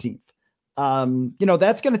 14th.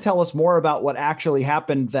 That's going to tell us more about what actually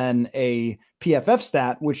happened than a PFF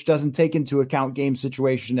stat, which doesn't take into account game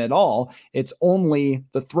situation at all. It's only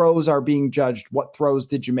the throws are being judged. What throws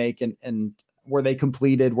did you make? And were they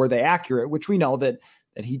completed? Were they accurate? Which we know that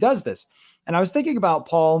he does this. And I was thinking about,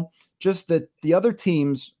 Paul, just that the other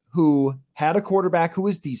teams who had a quarterback who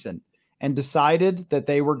was decent and decided that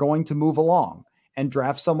they were going to move along and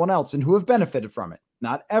draft someone else and who have benefited from it.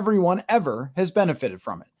 Not everyone ever has benefited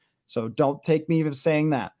from it. So don't take me as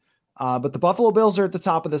saying that. But the Buffalo Bills are at the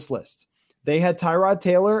top of this list. They had Tyrod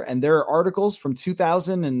Taylor, and there are articles from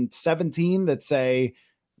 2017 that say,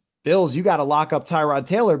 Bills, you got to lock up Tyrod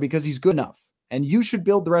Taylor because he's good enough, and you should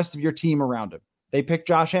build the rest of your team around him. They picked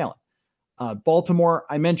Josh Allen. Baltimore,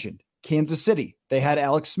 I mentioned. Kansas City, they had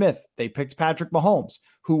Alex Smith. They picked Patrick Mahomes,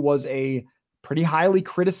 who was a pretty highly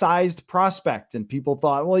criticized prospect, and people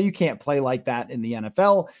thought, well, you can't play like that in the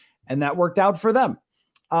NFL, and that worked out for them.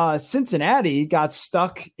 Cincinnati got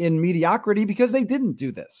stuck in mediocrity because they didn't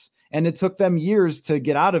do this. And it took them years to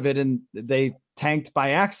get out of it. And they tanked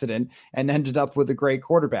by accident and ended up with a great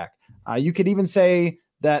quarterback. You could even say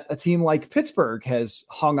that a team like Pittsburgh has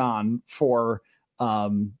hung on for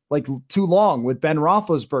too long with Ben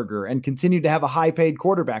Roethlisberger and continued to have a high paid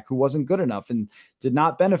quarterback who wasn't good enough and did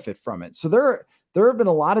not benefit from it. So there have been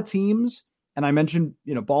a lot of teams. And I mentioned,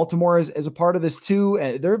 Baltimore as a part of this too.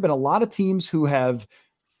 There have been a lot of teams who have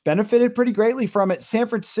benefited pretty greatly from it. San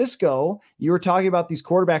Francisco, you were talking about these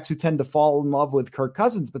quarterbacks who tend to fall in love with Kirk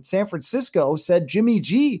Cousins, but San Francisco said Jimmy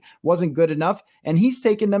G wasn't good enough, and he's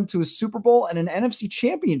taken them to a Super Bowl and an NFC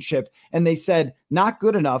championship, and they said, not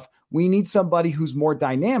good enough. We need somebody who's more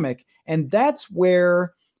dynamic, and that's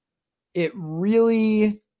where it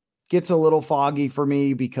really gets a little foggy for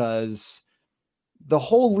me because the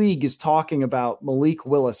whole league is talking about Malik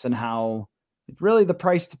Willis and how really the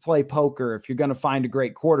price to play poker, if you're going to find a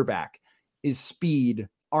great quarterback, is speed,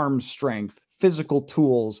 arm strength, physical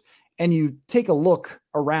tools. And you take a look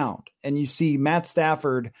around and you see Matt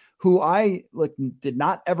Stafford, who I did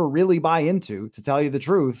not ever really buy into, to tell you the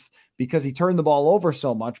truth, because he turned the ball over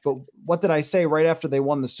so much. But what did I say right after they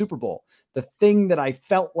won the Super Bowl? The thing that I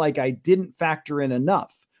felt like I didn't factor in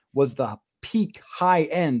enough was the peak high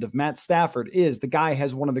end of Matt Stafford is the guy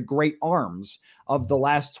has one of the great arms of the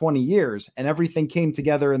last 20 years, and everything came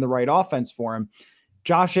together in the right offense for him.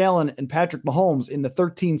 Josh Allen and Patrick Mahomes in the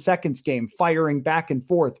 13 seconds game, firing back and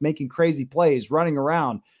forth, making crazy plays, running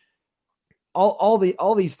around, all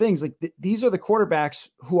these things. These are the quarterbacks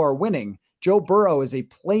who are winning. Joe Burrow is a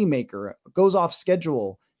playmaker, goes off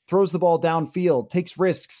schedule, throws the ball downfield, takes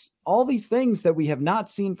risks, all these things that we have not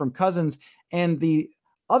seen from Cousins. And the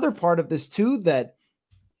other part of this too that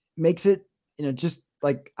makes it, just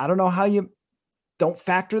I don't know how you don't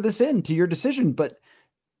factor this into your decision, but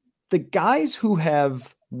the guys who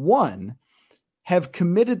have won have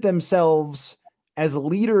committed themselves as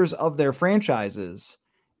leaders of their franchises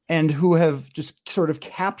and who have just sort of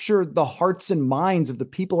captured the hearts and minds of the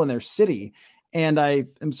people in their city. And I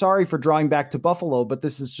am sorry for drawing back to Buffalo, but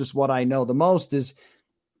this is just what I know the most is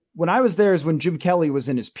when I was there is when Jim Kelly was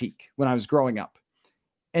in his peak when I was growing up.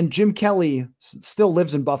 And Jim Kelly still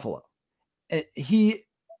lives in Buffalo. And he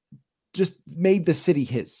just made the city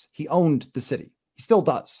his. He owned the city. He still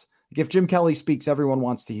does. If Jim Kelly speaks, everyone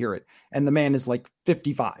wants to hear it. And the man is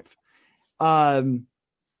 55.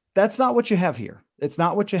 That's not what you have here. It's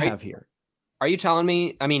not what you have here. Are you telling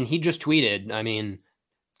me? I mean, he just tweeted. I mean,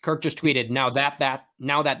 Kirk just tweeted. Now that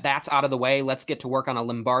that's out of the way, let's get to work on a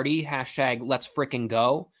Lombardi. # let's fricking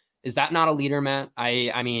go. Is that not a leader, Matt?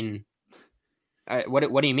 I mean,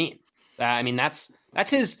 what do you mean? I mean, that's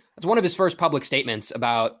one of his first public statements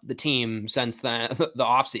about the team since the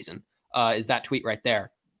offseason, is that tweet right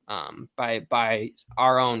there, by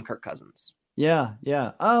our own Kirk Cousins. Yeah.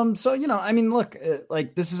 So, I mean, look,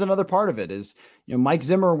 this is another part of it is, Mike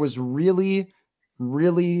Zimmer was really,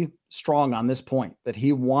 really strong on this point that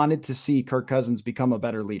he wanted to see Kirk Cousins become a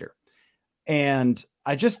better leader. And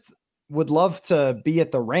I just would love to be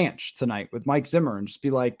at the ranch tonight with Mike Zimmer and just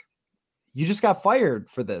be like, you just got fired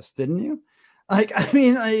for this, didn't you?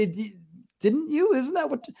 Didn't you? Isn't that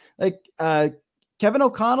what, Kevin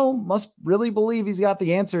O'Connell must really believe he's got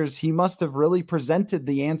the answers. He must have really presented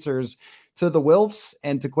the answers to the Wilfs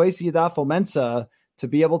and to Kwesi Adolfo-Mensah to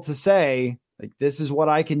be able to say, Like, this is what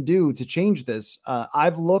I can do to change this.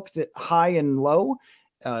 I've looked at high and low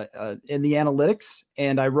in the analytics,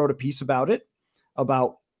 and I wrote a piece about it,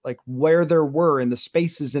 about like where there were in the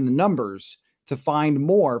spaces in the numbers to find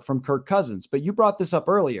more from Kirk Cousins. But you brought this up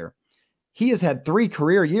earlier. He has had 3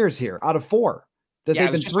 career years here out of 4. That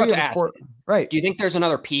they've been 3 of his 4. Right. Do you think there's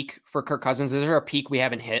another peak for Kirk Cousins? Is there a peak we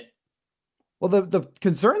haven't hit? Well, the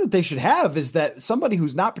concern that they should have is that somebody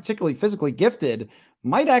who's not particularly physically gifted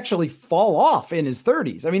might actually fall off in his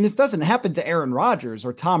 30s. I mean, this doesn't happen to Aaron Rodgers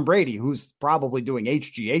or Tom Brady, who's probably doing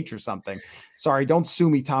HGH or something. Sorry, don't sue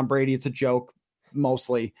me, Tom Brady. It's a joke,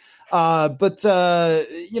 mostly. But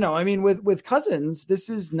I mean, with Cousins, this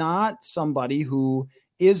is not somebody who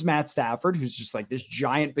is Matt Stafford, who's just like this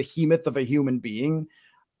giant behemoth of a human being.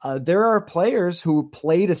 There are players who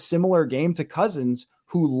played a similar game to Cousins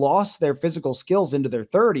who lost their physical skills into their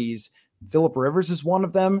 30s. Phillip Rivers is one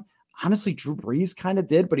of them. Honestly, Drew Brees kind of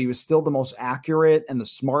did, but he was still the most accurate and the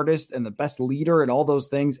smartest and the best leader and all those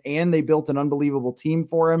things. And they built an unbelievable team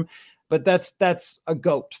for him. But that's a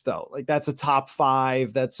GOAT, though. Like, that's a top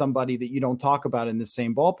 5. That's somebody that you don't talk about in the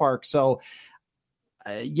same ballpark. So,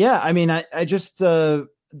 I mean, I just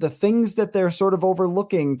the things that they're sort of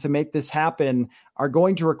overlooking to make this happen are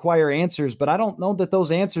going to require answers, but I don't know that those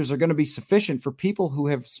answers are going to be sufficient for people who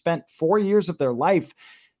have spent 4 years of their life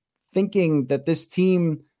thinking that this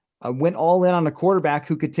team went all in on a quarterback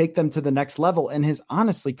who could take them to the next level and has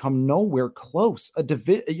honestly come nowhere close. A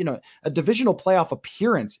divisional playoff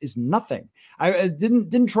appearance is nothing.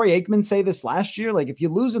 Didn't Troy Aikman say this last year? Like, if you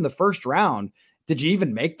lose in the first round, did you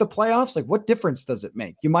even make the playoffs? Like, what difference does it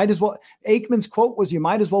make? You might as well. Aikman's quote was, "You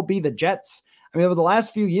might as well be the Jets." I mean, over the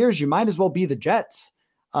last few years, you might as well be the Jets.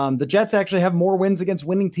 The Jets actually have more wins against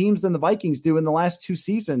winning teams than the Vikings do in the last 2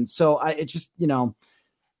 seasons. So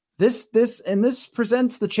this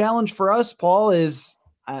presents the challenge for us, Paul, is,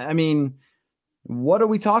 I mean, what do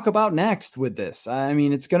we talk about next with this? I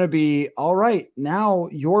mean, it's going to be, all right, now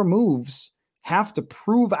your moves have to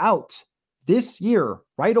prove out this year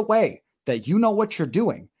right away that you know what you're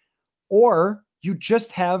doing, or you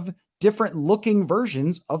just have different looking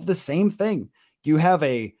versions of the same thing. You have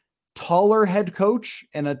a taller head coach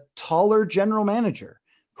and a taller general manager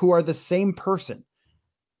who are the same person.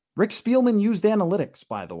 Rick Spielman used analytics,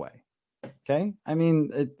 by the way. Okay. I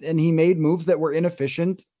mean, and he made moves that were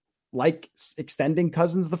inefficient, like extending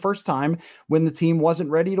Cousins the first time when the team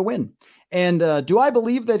wasn't ready to win. And do I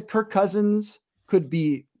believe that Kirk Cousins could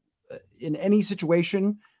be in any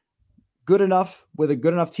situation good enough with a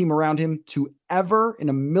good enough team around him to ever in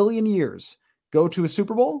a million years go to a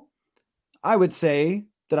Super Bowl? I would say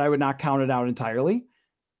that I would not count it out entirely,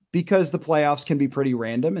 because the playoffs can be pretty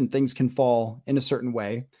random and things can fall in a certain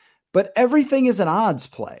way, but everything is an odds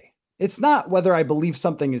play. It's not whether I believe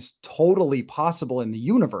something is totally possible in the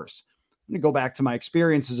universe. I'm going to go back to my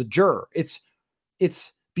experience as a juror.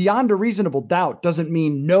 It's beyond a reasonable doubt doesn't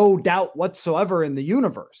mean no doubt whatsoever in the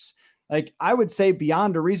universe. Like, I would say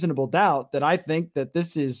beyond a reasonable doubt that I think that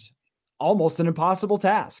this is almost an impossible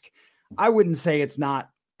task. I wouldn't say it's not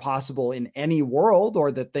possible in any world,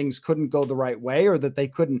 or that things couldn't go the right way, or that they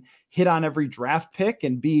couldn't hit on every draft pick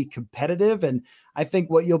and be competitive. And I think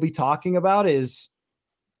what you'll be talking about is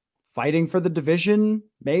fighting for the division,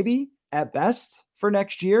 maybe at best for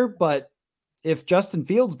next year. But if Justin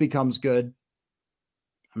Fields becomes good,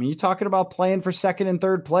 I mean, you're talking about playing for second and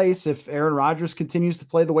third place if Aaron Rodgers continues to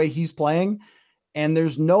play the way he's playing, and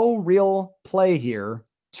there's no real play here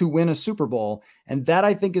to win a Super Bowl. And that,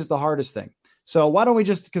 I think, is the hardest thing. So why don't we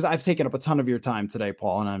just, because I've taken up a ton of your time today,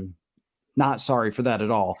 Paul, and I'm not sorry for that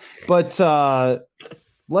at all. But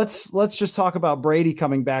let's just talk about Brady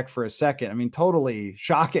coming back for a second. I mean, totally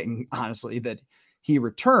shocking, honestly, that he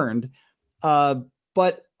returned.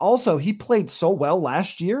 But also, he played so well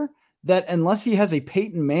last year that unless he has a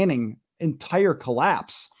Peyton Manning entire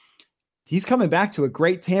collapse, he's coming back to a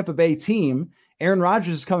great Tampa Bay team. Aaron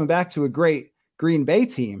Rodgers is coming back to a great Green Bay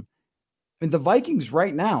team. I mean, the Vikings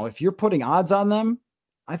right now, if you're putting odds on them,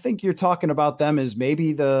 I think you're talking about them as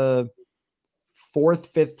maybe the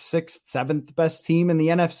 4th, 5th, 6th, 7th best team in the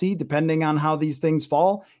NFC, depending on how these things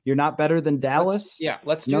fall. You're not better than Dallas.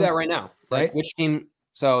 Let's do that right now. Like, right? Which team?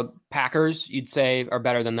 So Packers, you'd say, are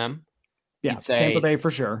better than them. Yeah, Tampa Bay for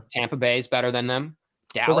sure. Tampa Bay is better than them.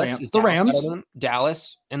 Dallas is the Rams. Better than them.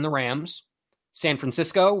 Dallas and the Rams. San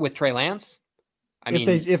Francisco with Trey Lance.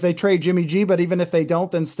 If they trade Jimmy G, but even if they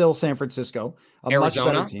don't, then still San Francisco, Arizona.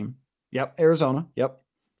 Much better team. Yep, Arizona. Yep,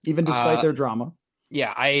 even despite their drama.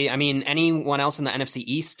 Yeah, I mean, anyone else in the NFC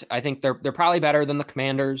East, I think they're probably better than the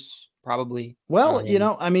Commanders. Probably. Well,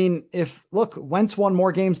 I mean, Wentz won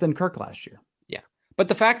more games than Kirk last year. But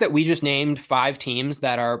the fact that we just named 5 teams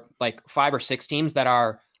that are like 5 or 6 teams that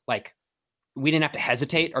are like, we didn't have to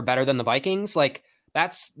hesitate are better than the Vikings. Like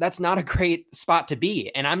that's not a great spot to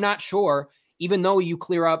be. And I'm not sure, even though you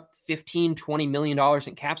clear up $15-20 million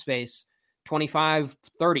in cap space, 25,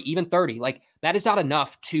 30, even 30, like that is not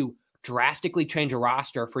enough to drastically change a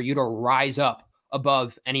roster for you to rise up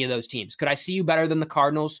above any of those teams. Could I see you better than the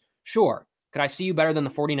Cardinals? Sure. Could I see you better than the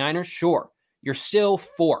 49ers? Sure. You're still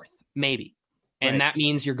 4th, maybe. And that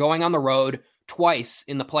means you're going on the road twice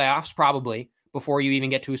in the playoffs, probably, before you even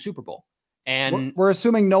get to a Super Bowl. And we're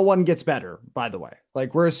assuming no one gets better, by the way.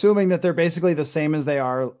 Like we're assuming that they're basically the same as they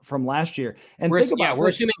are from last year. And we're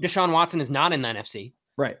assuming Deshaun Watson is not in the NFC.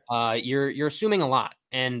 Right. You're assuming a lot.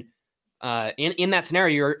 And in that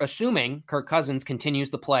scenario, you're assuming Kirk Cousins continues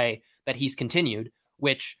the play that he's continued,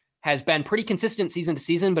 which has been pretty consistent season to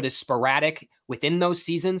season, but is sporadic within those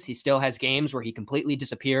seasons. He still has games where he completely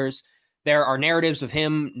disappears. There are narratives of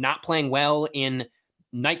him not playing well in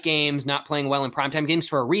night games, not playing well in primetime games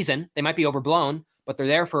for a reason. They might be overblown, but they're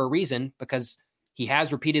there for a reason because he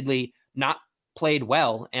has repeatedly not played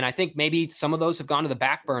well. And I think maybe some of those have gone to the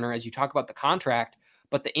back burner as you talk about the contract,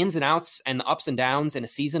 but the ins and outs and the ups and downs in a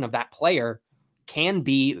season of that player can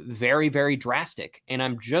be very, very drastic. And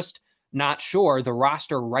I'm just not sure the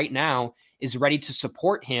roster right now is ready to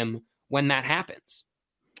support him when that happens.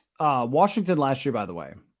 Washington last year, by the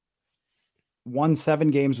way, won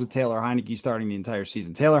 7 games with Taylor Heineke starting the entire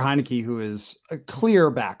season. Taylor Heineke, who is a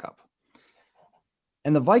clear backup.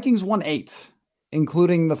 And the Vikings won 8,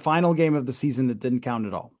 including the final game of the season that didn't count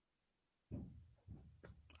at all.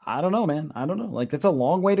 I don't know, man. I don't know. Like, that's a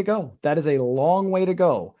long way to go. That is a long way to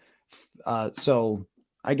go. So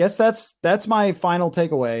I guess that's my final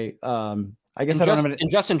takeaway. I guess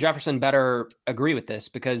and Justin Jefferson better agree with this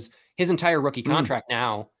because his entire rookie contract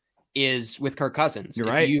now is with Kirk Cousins. You're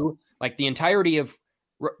right. Like the entirety of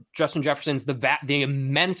Justin Jefferson's, the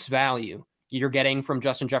immense value you're getting from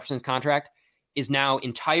Justin Jefferson's contract is now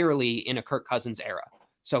entirely in a Kirk Cousins era.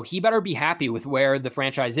 So he better be happy with where the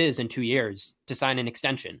franchise is in 2 years to sign an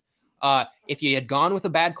extension. If you had gone with a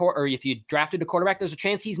bad or if you drafted a quarterback, there's a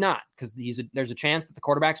chance he's not because there's a chance that the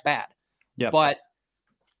quarterback's bad. Yeah. But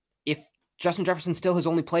if Justin Jefferson still has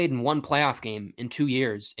only played in 1 playoff game in 2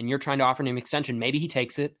 years and you're trying to offer him an extension, maybe he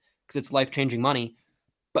takes it because it's life-changing money.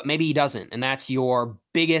 But maybe he doesn't, and that's your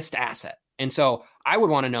biggest asset. And so I would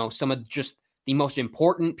want to know some of just the most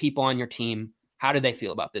important people on your team. How do they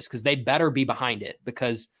feel about this? Because they better be behind it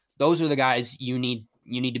because those are the guys you need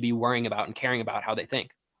to be worrying about and caring about how they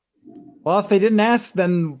think. Well, if they didn't ask,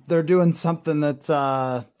 then they're doing something that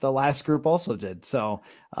the last group also did. So,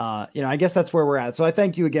 I guess that's where we're at. So I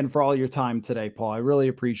thank you again for all your time today, Paul. I really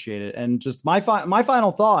appreciate it. And just my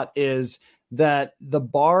final thought is that the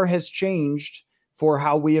bar has changed for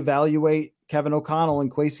how we evaluate Kevin O'Connell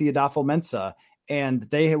and Kwesi Adofo-Mensah, and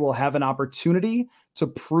they will have an opportunity to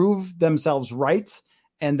prove themselves right,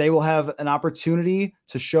 and they will have an opportunity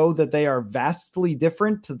to show that they are vastly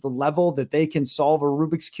different to the level that they can solve a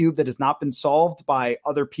Rubik's Cube that has not been solved by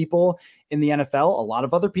other people in the NFL, a lot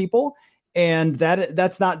of other people. And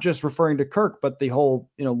that's not just referring to Kirk, but the whole,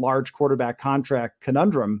 large quarterback contract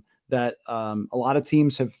conundrum that a lot of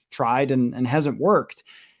teams have tried and hasn't worked.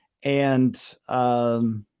 And that's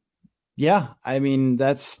kind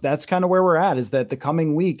of where we're at, is that the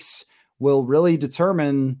coming weeks will really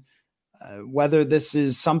determine whether this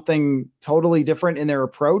is something totally different in their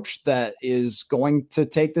approach that is going to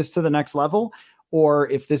take this to the next level, or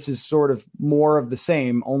if this is sort of more of the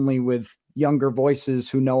same, only with younger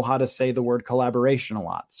voices who know how to say the word collaboration a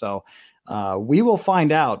lot. So we will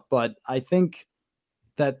find out, but I think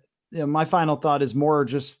that my final thought is more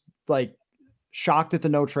just like shocked at the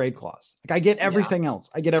no trade clause. Like I get everything else.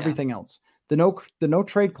 I get everything else. The no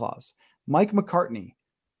trade clause. Mike McCartney,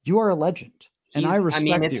 you are a legend, and I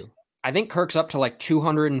respect you. I think Kirk's up to like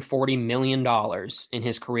 $240 million in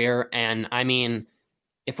his career. And I mean,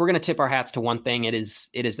 if we're going to tip our hats to one thing, it is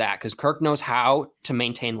that, because Kirk knows how to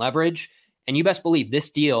maintain leverage. And you best believe this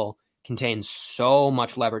deal contains so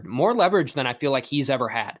much leverage, more leverage than I feel like he's ever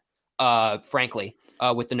had, frankly,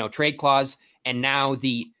 with the no trade clause. And now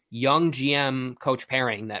the young GM coach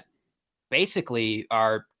pairing that basically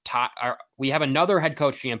we have another head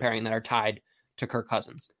coach GM pairing that are tied to Kirk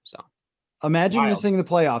Cousins. So imagine missing the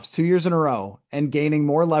playoffs 2 years in a row and gaining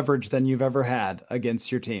more leverage than you've ever had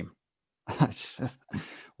against your team.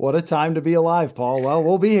 What a time to be alive, Paul. Well,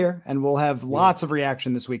 we'll be here and we'll have lots of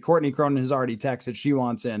reaction this week. Courtney Cronin has already texted. She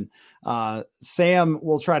wants in. Sam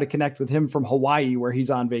will try to connect with him from Hawaii, where he's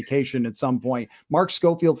on vacation at some point. Mark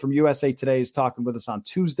Schofield from USA Today is talking with us on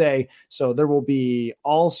Tuesday. So there will be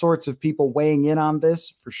all sorts of people weighing in on this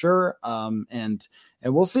for sure.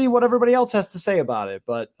 And we'll see what everybody else has to say about it.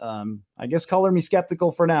 But I guess color me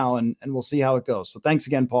skeptical for now, and we'll see how it goes. So thanks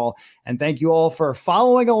again, Paul. And thank you all for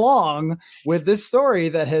following along with this story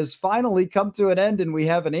that has finally come to an end, and we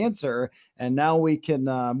have an answer. And now we can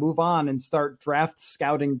move on and start draft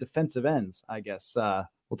scouting defensive ends, I guess.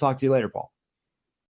 We'll talk to you later, Paul.